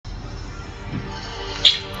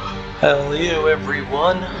Hello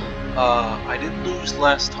everyone, I did lose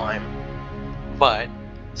last time, but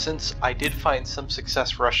since I did find some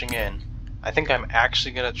success rushing in, I think I'm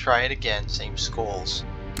actually gonna try it again, same skulls,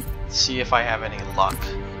 see if I have any luck.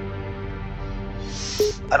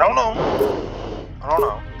 I don't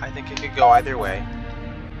know, I think it could go either way.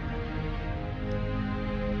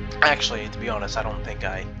 Actually, to be honest, I don't think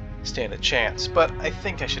I stand a chance, but I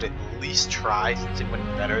think I should at least try since it went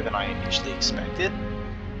better than I initially expected.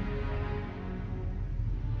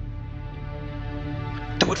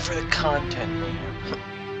 Do it for the content, man.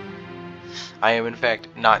 I am in fact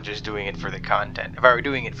not just doing it for the content. If I were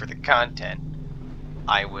doing it for the content,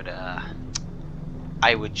 I would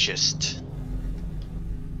just,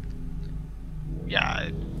 yeah,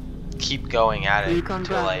 keep going at it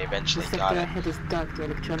until I eventually got it.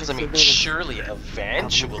 Because I mean, surely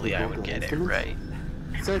eventually I would get it, right?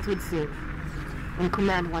 So it would seem. And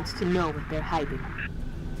Command wants to know what they're hiding.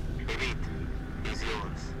 Elite is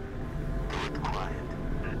yours. Do it quiet.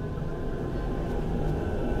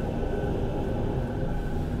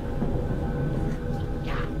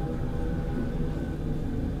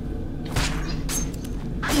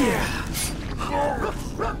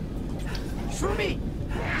 Shoot me!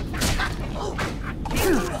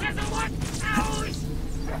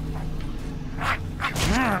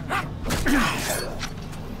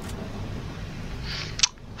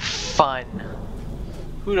 Fun.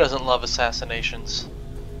 Who doesn't love assassinations?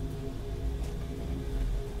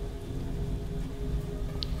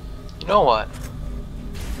 You know what?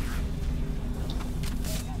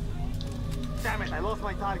 Damn it, I lost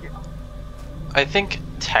my target. I think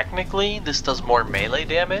technically this does more melee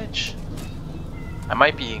damage. I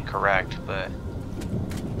might be incorrect, but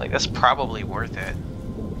like that's probably worth it.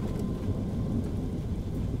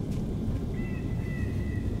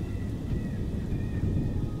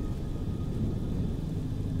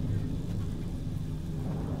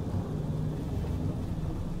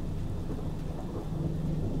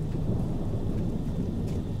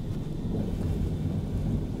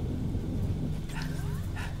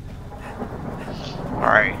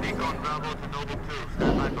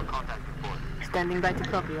 Standing by to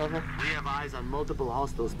copy, over. We have eyes on multiple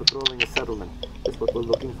hostiles patrolling a settlement. Is what we're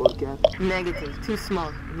looking for, Cap? Negative, too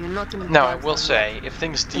small. You're not in the Now I will say, if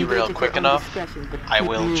things derail quick enough, I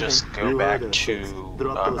will just go back to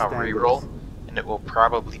a reroll, and it will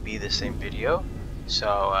probably be the same video.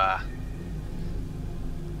 So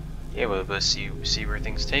yeah, we'll see where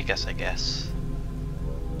things take us, I guess.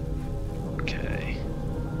 Okay.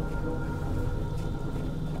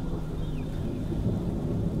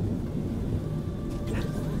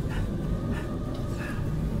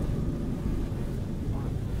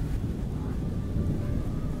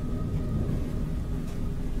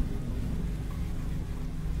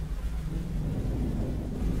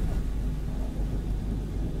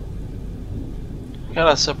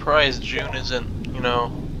 Kinda surprised June isn't, you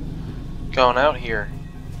know, going out here.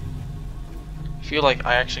 I feel like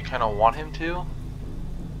I actually kinda want him to.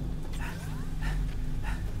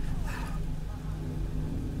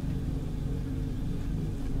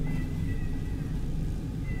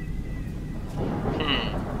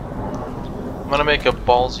 I'm gonna make a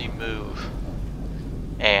ballsy move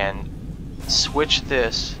and switch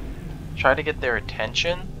this, try to get their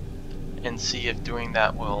attention, and see if doing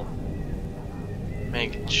that will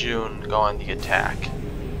make June go on the attack.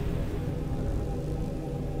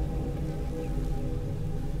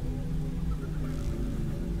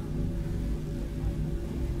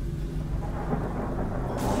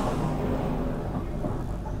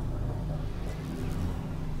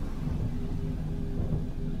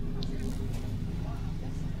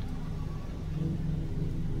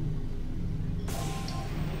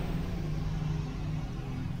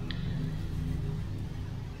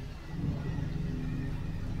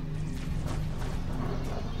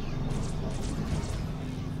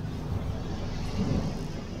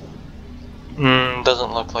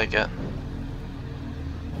 Doesn't look like it.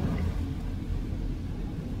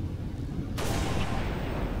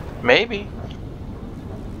 Maybe.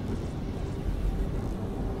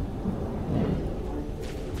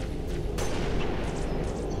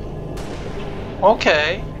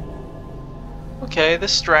 Okay. Okay,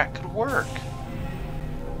 this strat could work.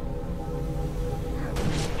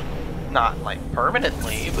 Not like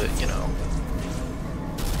permanently, but you know.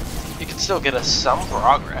 You can still get us some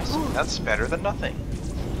progress. That's better than nothing.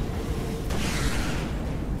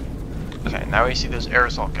 Okay, now we see those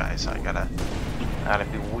aerosol guys. I gotta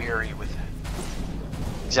be weary with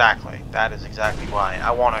it. Exactly. That is exactly why.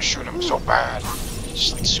 I want to shoot him so bad.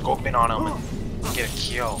 Just like scope in on him and get a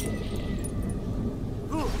kill.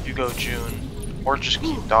 You go, June. Or just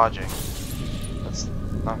keep dodging. That's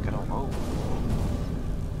not gonna... Whoa.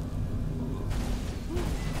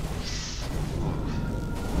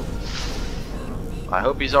 I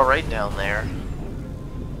hope he's alright down there.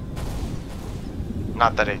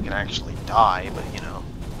 Not that it can actually die, but you know.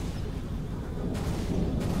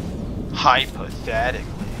 Hypothetically.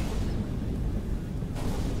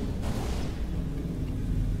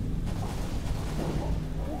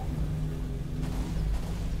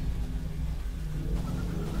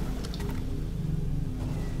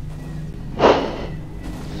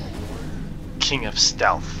 King of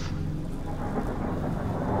Stealth.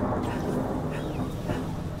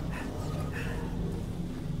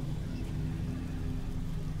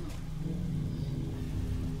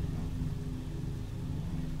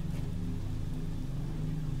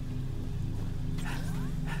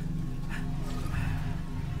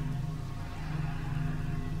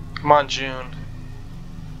 Come on, June.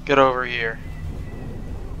 Get over here.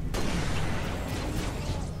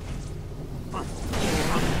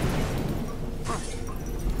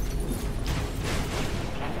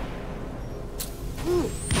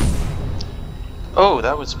 Oh,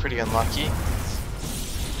 that was pretty unlucky.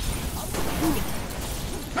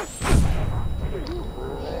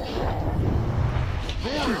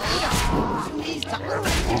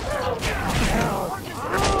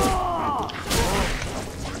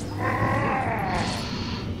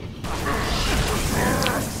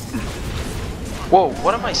 Whoa,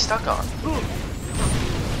 what am I stuck on?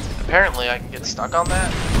 Apparently I can get stuck on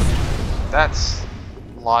that? That's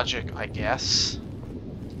logic, I guess.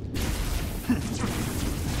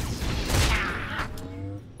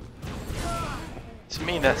 To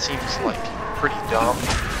me that seems like pretty dumb.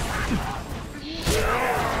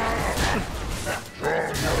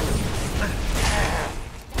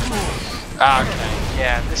 Okay,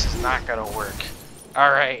 yeah, this is not gonna work.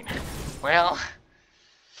 Alright, well,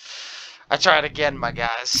 I tried again, my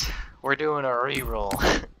guys. We're doing a reroll.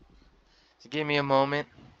 So give me a moment,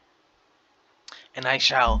 and I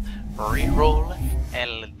shall reroll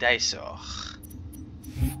el dicer.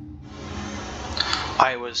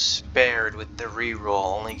 I was spared with the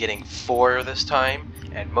reroll, only getting 4 this time,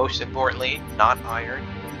 and most importantly, not iron.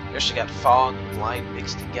 We actually got fog and blind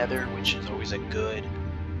mixed together, which is always a good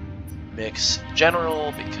mix in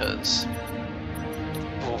general, because,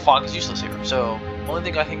 well, fog is useless here. So, only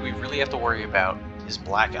thing I think we really have to worry about is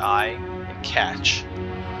black eye and catch.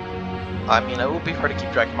 I mean, it will be hard to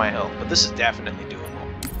keep track of my health, but this is definitely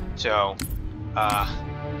doable. So,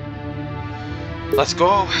 let's go.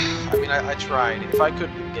 I mean, I tried. If I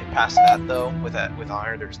could get past that though, with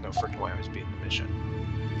iron, there's no freaking way I was beating the mission.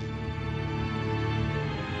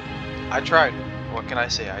 I tried. What can I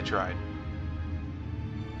say? I tried.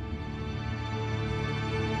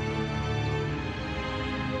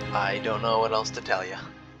 I don't know what else to tell you.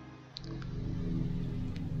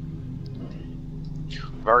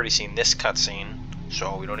 We've already seen this cutscene,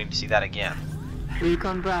 so we don't need to see that again.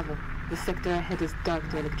 Recon Bravo. The sector ahead is dark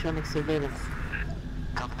to electronic surveillance.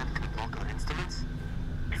 Covenant can block our instruments?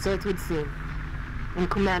 So it would seem. And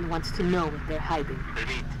Command wants to know what they're hiding.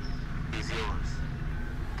 Elite is yours.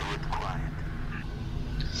 Do it quiet.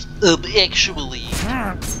 Actually,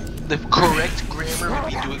 the correct grammar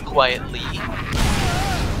would be do it quietly.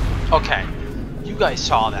 Okay, you guys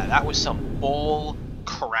saw that. That was some bull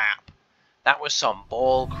crap. That was some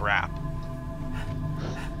bull crap.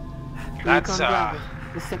 That's,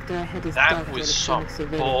 the sector ahead is dark that to was some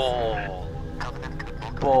electronic surveillance.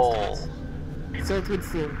 bull. So it would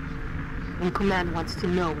seem. And Command wants to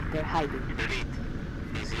know what they're hiding. Elite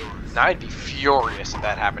is yours. Now I'd be furious if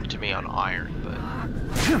that happened to me on Iron, but...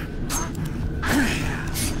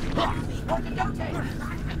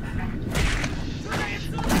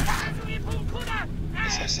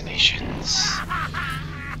 Assassinations.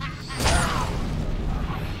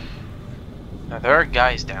 Now there are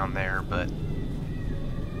guys down there, but...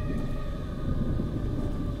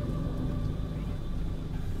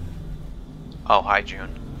 Oh, hi June.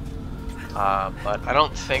 But I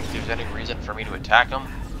don't think there's any reason for me to attack them.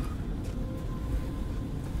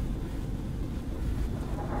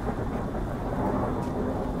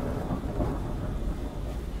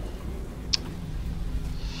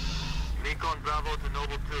 Recon Bravo to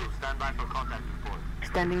Noble 2. Stand by for contact report.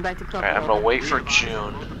 Standing by to copy. Alright, I'm gonna wait for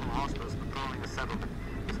June. Multiple hostiles patrolling the settlement.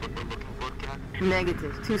 Is what we're looking for, Cat?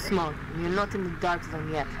 Negative. Too small. You're not in the dark zone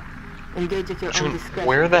yet. Engage at your own June, discretion.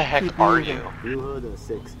 where the heck Keep are moving. you? You heard us,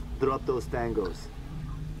 6. Drop those tangos.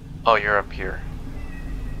 Oh, you're up here.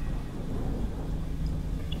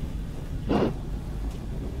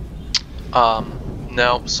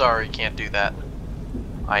 No, sorry, can't do that.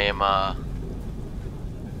 I am,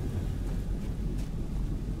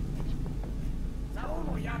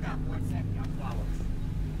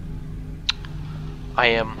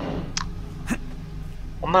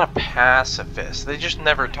 I'm not a pacifist. They just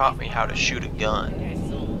never taught me how to shoot a gun.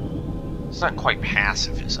 It's not quite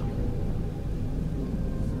pacifism.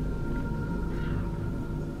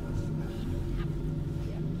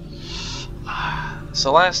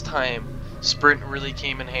 So last time, sprint really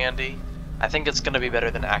came in handy. I think it's gonna be better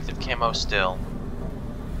than active camo still.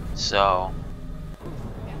 So...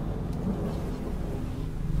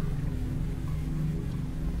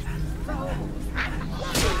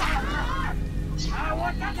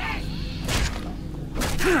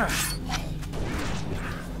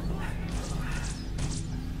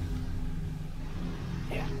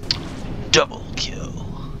 Double kill.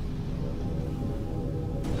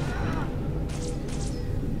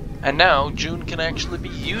 And now June can actually be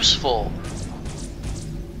useful.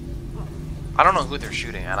 I don't know who they're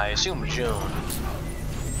shooting at. I assume June.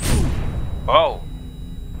 Oh.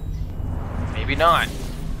 Maybe not.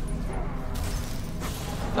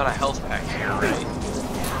 Not a health pack here, right?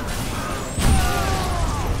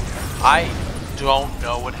 I don't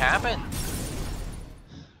know what happened.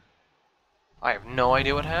 I have no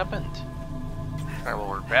idea what happened. Alright, well,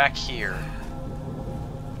 we're back here.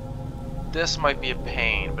 This might be a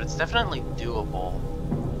pain, but it's definitely doable.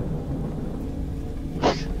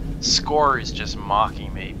 Score is just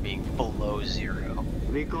mocking me, being below 0.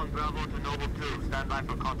 Recon Bravo to Noble 2. Stand by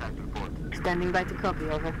for contact report. Standing by to copy,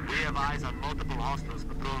 over. We have eyes on multiple hostiles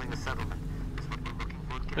patrolling the settlement. Is what we're looking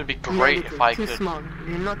for. It'd be great if I Too could... small.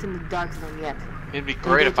 You're not in the dark zone yet. It'd be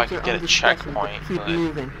great if I could get a checkpoint, Keep but...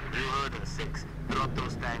 moving. You heard us, 6. Drop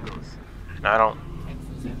those tangos. I don't...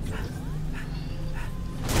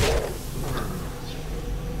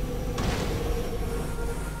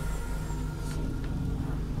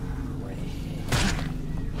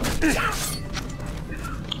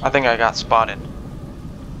 I think I got spotted.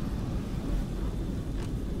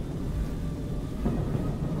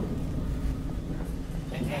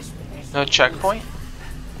 No checkpoint?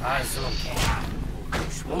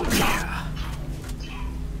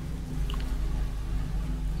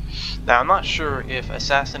 Now I'm not sure if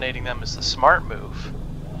assassinating them is the smart move,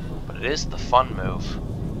 but it is the fun move.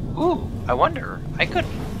 Ooh, I wonder,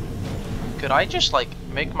 could I just like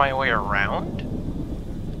make my way around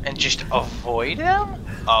and just avoid them?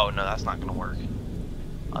 Oh no, that's not gonna work.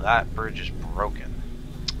 Oh, that bridge is broken.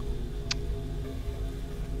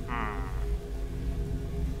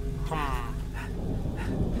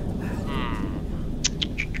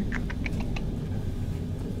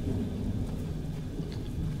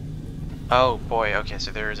 Oh boy, okay,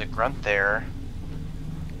 so there is a grunt there.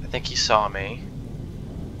 I think he saw me.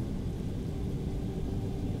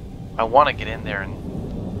 I want to get in there and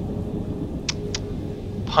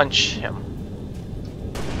punch him.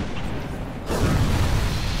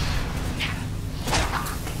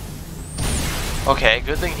 Okay,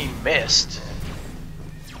 good thing he missed.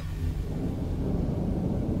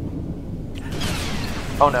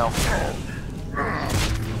 Oh no.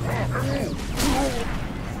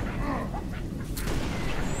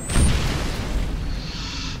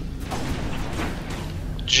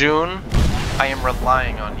 June, I am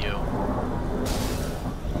relying on you.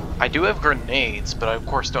 I do have grenades, but I of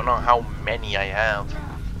course don't know how many I have.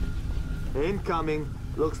 Incoming.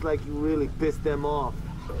 Looks like you really pissed them off.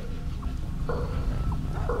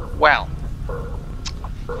 Well,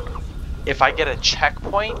 if I get a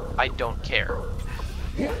checkpoint, I don't care.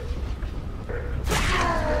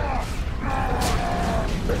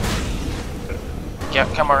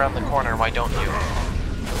 Come around the corner, why don't you?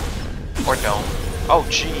 Or don't. Oh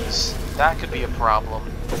jeez, that could be a problem.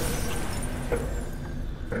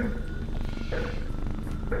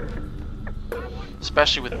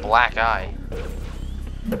 Especially with black eye.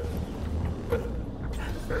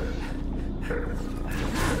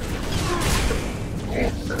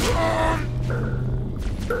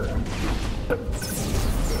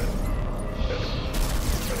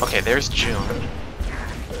 Okay, there's June.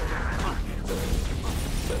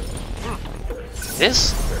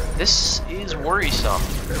 This is worrisome.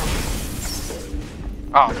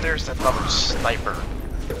 Oh, there's another sniper.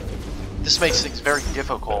 This makes things very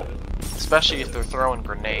difficult, especially if they're throwing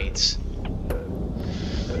grenades.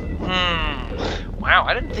 Wow,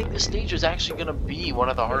 I didn't think this stage was actually gonna be one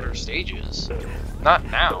of the harder stages. Not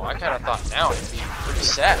now. I kind of thought now it'd be pretty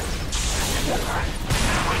set.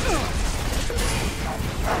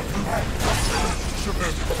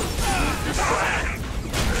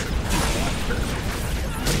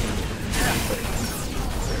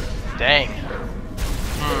 Dang.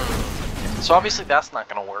 So obviously that's not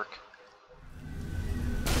gonna work.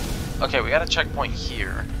 Okay, we got a checkpoint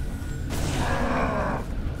here.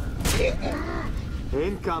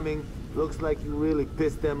 Incoming. Looks like you really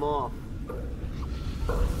pissed them off.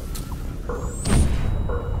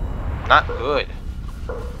 Not good.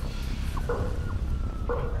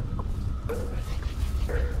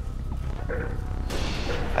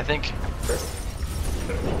 I think...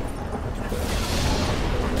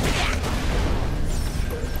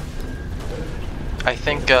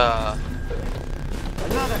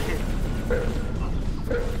 Another hit.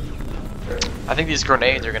 I think these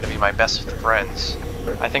grenades are going to be my best friends.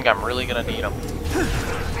 I think I'm really going to need them.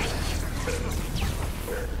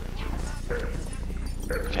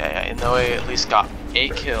 Okay, I know I at least got a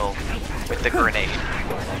kill with the grenade.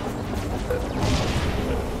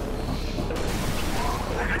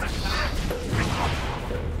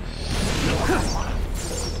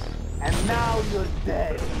 And now you're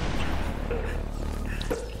dead.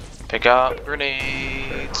 Pick up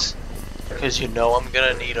grenades, because you know I'm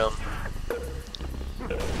gonna need them.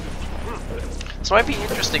 This might be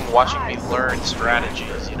interesting watching me learn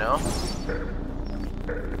strategies, you know?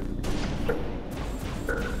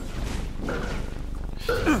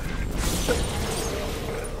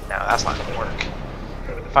 Now that's not gonna work.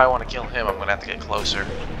 If I want to kill him, I'm gonna have to get closer.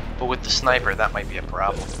 But with the sniper, that might be a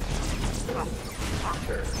problem.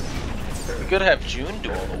 We could have June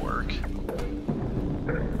do all the work.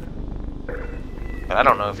 But I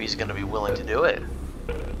don't know if he's gonna be willing to do it.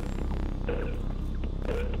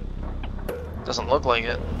 Doesn't look like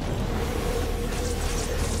it.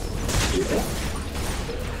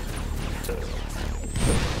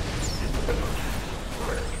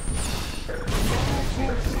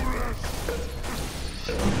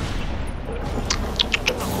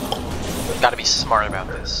 Gotta be smart about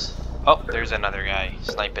this. Oh, there's another guy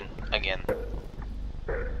sniping again.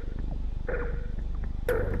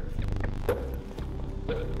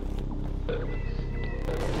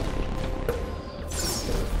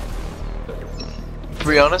 To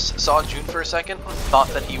be honest, saw June for a second, thought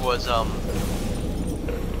that he was an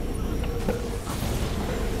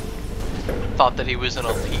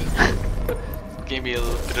elite. Gave me a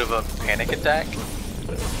little bit of a panic attack.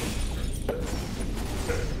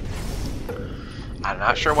 I'm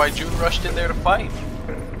not sure why June rushed in there to fight.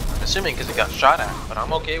 I'm assuming because he got shot at, but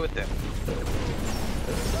I'm okay with it.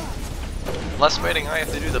 The less fighting I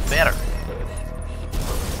have to do, the better.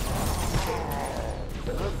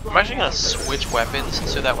 I'm actually gonna switch weapons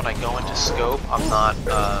so that when I go into scope, I'm not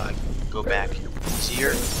go back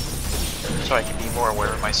easier, so I can be more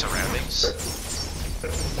aware of my surroundings.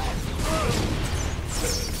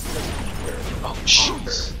 Oh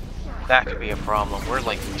jeez, that could be a problem. We're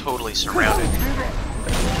like totally surrounded.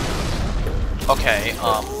 Okay,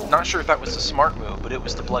 not sure if that was the smart move, but it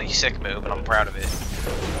was the bloody sick move, and I'm proud of it.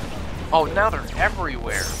 Oh, now they're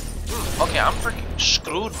everywhere. Okay, I'm freaking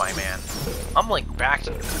screwed, my man. I'm like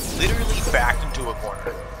literally backed into a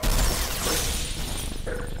corner.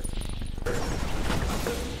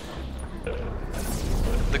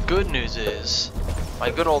 The good news is,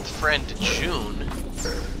 my good old friend June,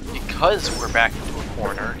 because we're back into a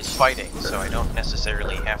corner, is fighting, so I don't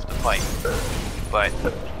necessarily have to fight. But,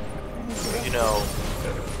 you know,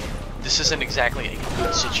 this isn't exactly a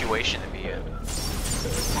good situation to be in.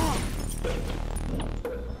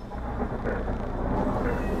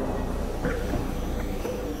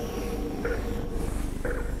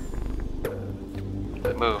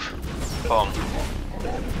 Move. Boom.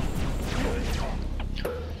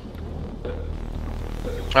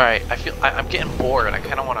 Alright, I'm getting bored and I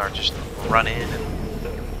kinda wanna just run in and...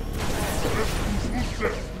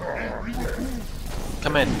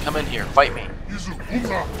 Come in here, fight me.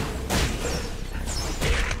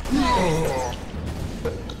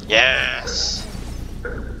 Yes!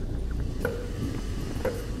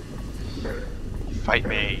 Fight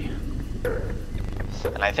me.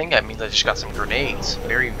 And I think I just got some grenades.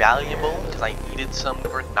 Very valuable, because I needed some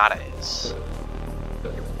grenades.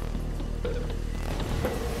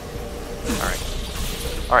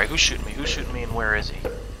 Alright, who's shooting me? Who's shooting me and where is he?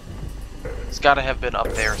 He's gotta have been up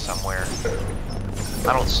there somewhere.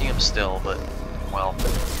 I don't see him still, but, well.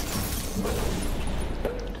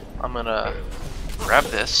 I'm gonna grab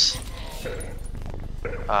this.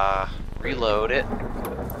 Reload it.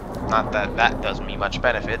 Not that that does me much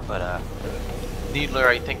benefit, but, Needler,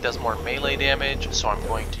 I think, does more melee damage, so I'm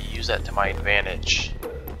going to use that to my advantage.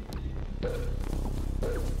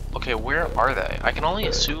 Okay, where are they? I can only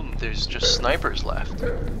assume there's just snipers left.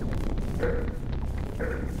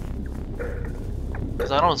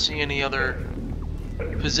 Because I don't see any other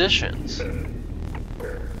positions.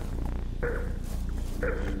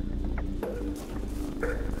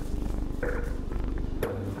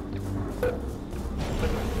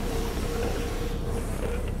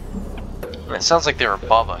 It sounds like they're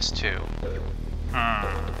above us too.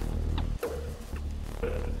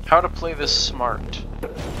 How to play this smart.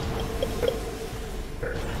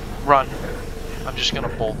 Run. I'm just gonna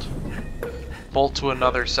bolt. Bolt to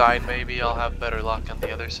another side maybe, I'll have better luck on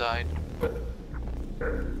the other side.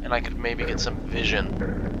 And I could maybe get some vision.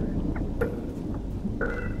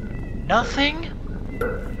 Nothing?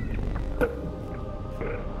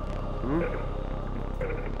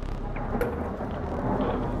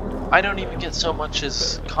 I don't even get so much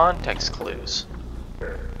as context clues.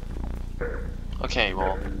 Okay,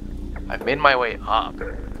 well, I've made my way up.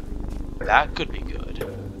 That could be good.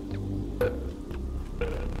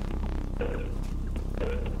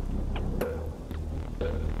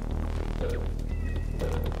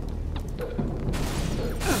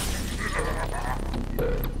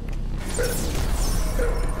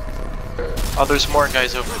 Oh, there's more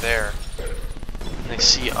guys over there. They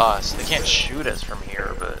see us. They can't shoot us from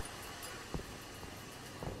here, but...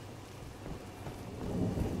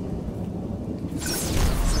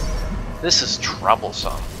 This is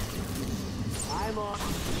troublesome.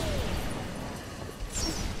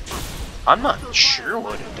 I'm not sure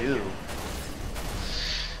what to do.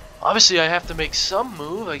 Obviously, I have to make some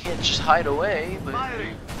move. I can't just hide away, but...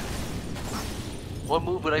 What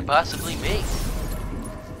move would I possibly make?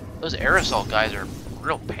 Those aerosol guys are a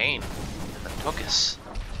real pain in the tuchus.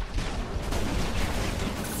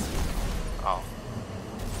 Oh.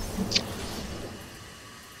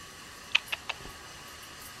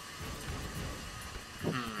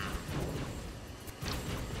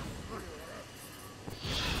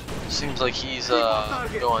 Seems like he's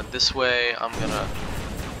going this way. I'm gonna...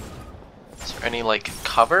 Is there any like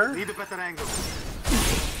cover? Need a better angle.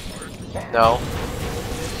 No.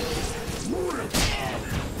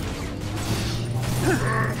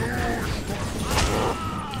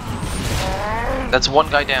 That's one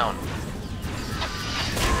guy down.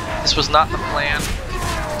 This was not the plan.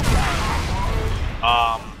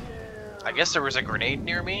 I guess there was a grenade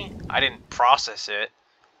near me. I didn't process it.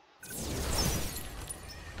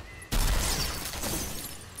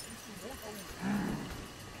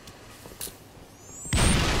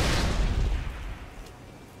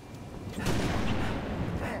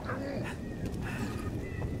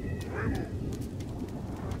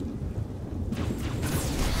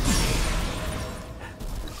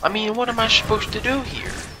 I mean, what am I supposed to do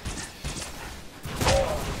here?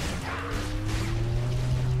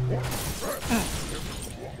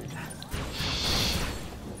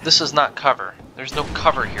 This is not cover. There's no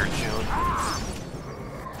cover here, June.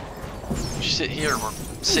 You sit here, we're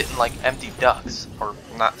sitting like empty ducks. Or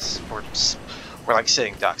not, we're like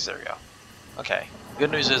sitting ducks, there we go. Okay, good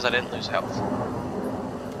news is I didn't lose health.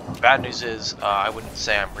 Bad news is, I wouldn't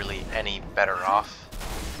say I'm really any better off.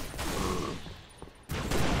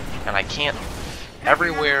 And I can't...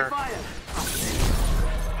 Everywhere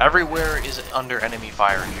is under enemy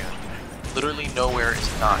fire here. Literally nowhere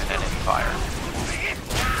is not enemy fire.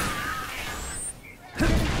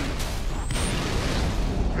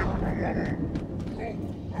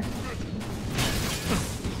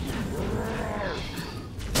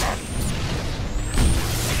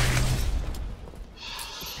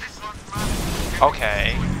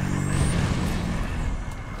 Okay.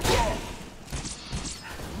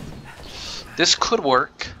 This could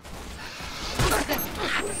work.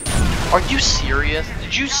 Are you serious?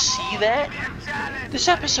 Did you see that? This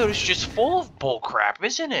episode is just full of bullcrap,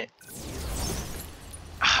 isn't it?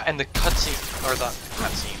 And the cutscene, or the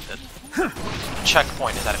cutscene, the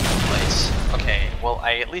checkpoint is at a good place. Okay, well,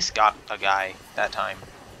 I at least got a guy that time.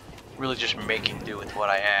 Really just making do with what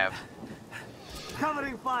I have.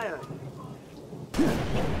 Covering fire.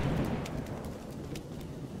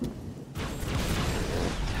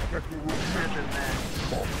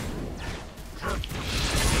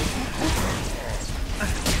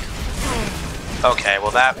 Okay,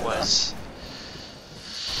 well that was...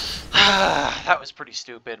 that was pretty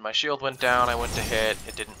stupid. My shield went down, I went to hit,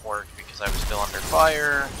 it didn't work because I was still under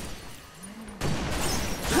fire.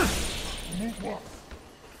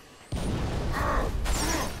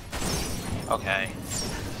 Okay.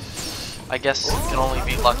 I guess you can only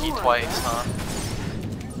be lucky twice, huh?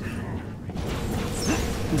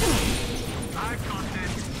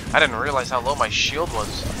 I didn't realize how low my shield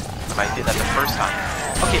was when I did that the first time.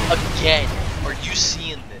 Okay, again. Are you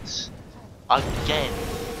seeing this? Again.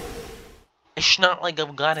 It's not like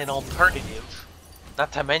I've got an alternative.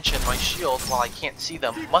 Not to mention my shield, while I can't see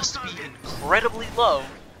them, must be incredibly low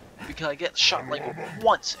because I get shot like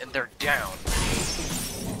once and they're down.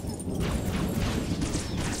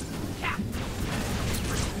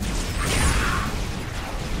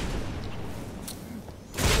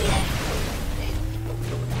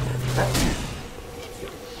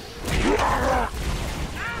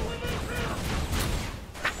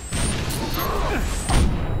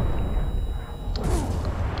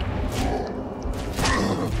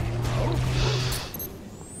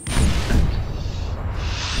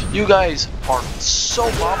 You guys are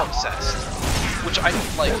so mom obsessed, which I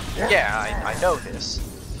like. Yeah, I know this.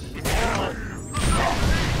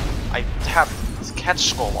 I have this catch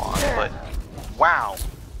scroll on, but wow.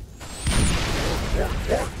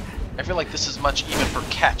 I feel like this is much even for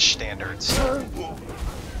catch standards.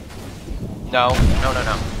 No.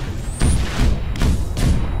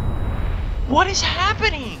 What is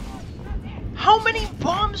happening? How many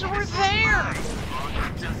bombs were there?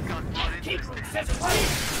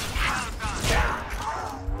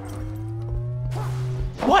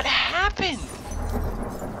 What happened?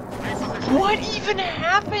 What even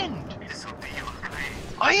happened?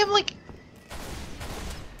 I am like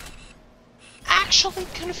actually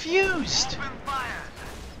confused.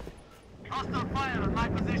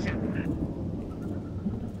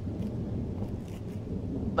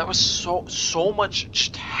 That was so much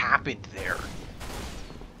just happened there.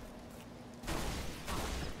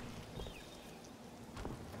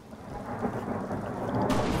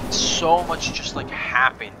 So much just like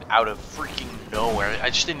happened out of freaking nowhere. I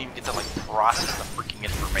just didn't even get to like process the freaking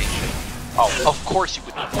information. Oh, of course you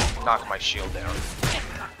would knock my shield down.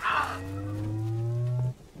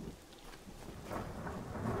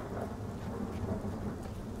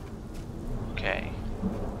 Okay.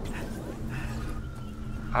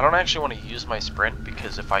 I don't actually want to use my sprint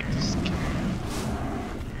because if I just...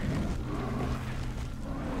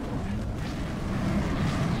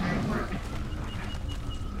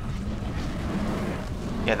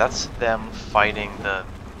 Yeah, that's them fighting the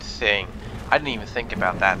thing. I didn't even think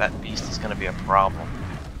about that. That beast is going to be a problem.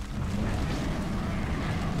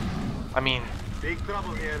 I mean... Big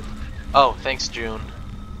trouble here. Oh, thanks, June.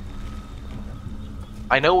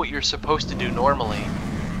 I know what you're supposed to do normally,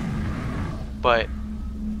 but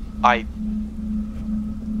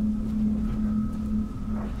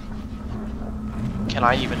Can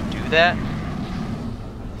I even do that?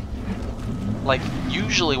 Like,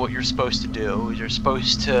 usually what you're supposed to do is you're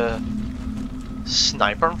supposed to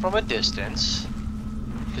snipe them from a distance,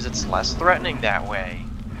 because it's less threatening that way.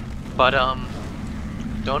 But,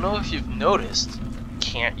 don't know if you've noticed,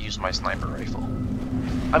 can't use my sniper rifle.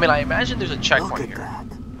 I mean, I imagine there's a checkpoint here,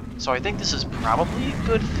 so I think this is probably a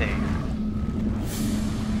good thing.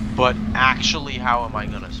 But actually, how am I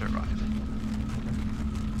gonna survive?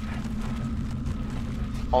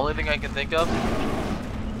 Only thing I can think of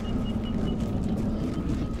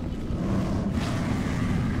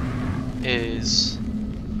is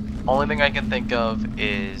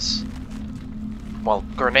well,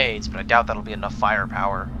 grenades, but I doubt that'll be enough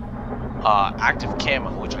firepower. Active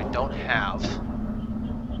camo, which I don't have,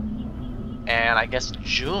 and I guess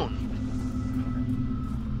June.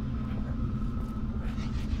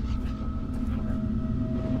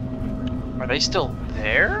 Are they still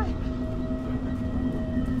there?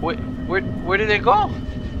 Where did they go?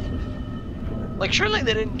 Like, surely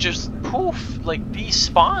they didn't just poof, like,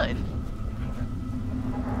 despawn.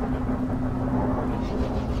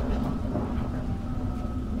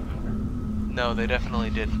 No, they definitely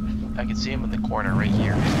didn't. I can see him in the corner right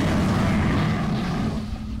here.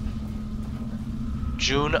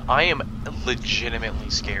 June, I am legitimately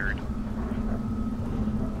scared.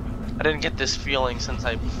 I didn't get this feeling since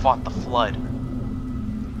I fought the flood.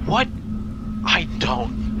 What? I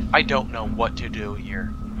don't know what to do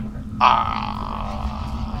here.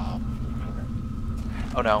 Oh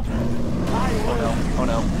no. Oh no. Oh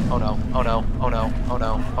no. Oh no. Oh no. Oh no. Oh no.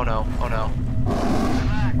 Oh no. Oh no. Oh no.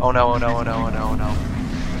 Oh no. Oh no. Oh no. Oh no.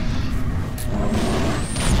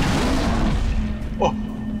 Oh.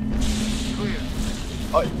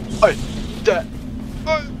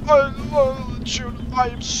 June, I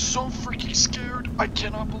am so freaking scared. I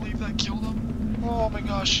cannot believe that killed him. Oh my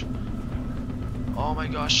gosh. Oh my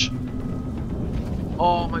gosh.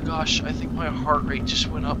 Oh my gosh. I think my heart rate just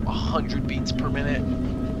went up 100 beats per minute.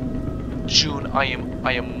 June, I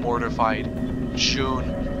am mortified.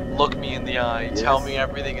 June, look me in the eye. Yes. Tell me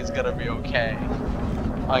everything is gonna be okay.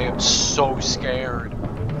 I am so scared.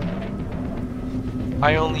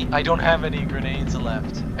 I don't have any grenades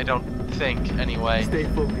left. I don't think, anyway. Stay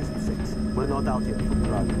focused, Six. We're not out here for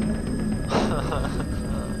blood.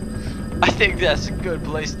 I think that's a good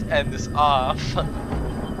place to end this off.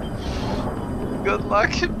 Good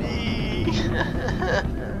luck to me.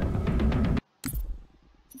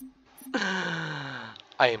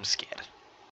 I am scared.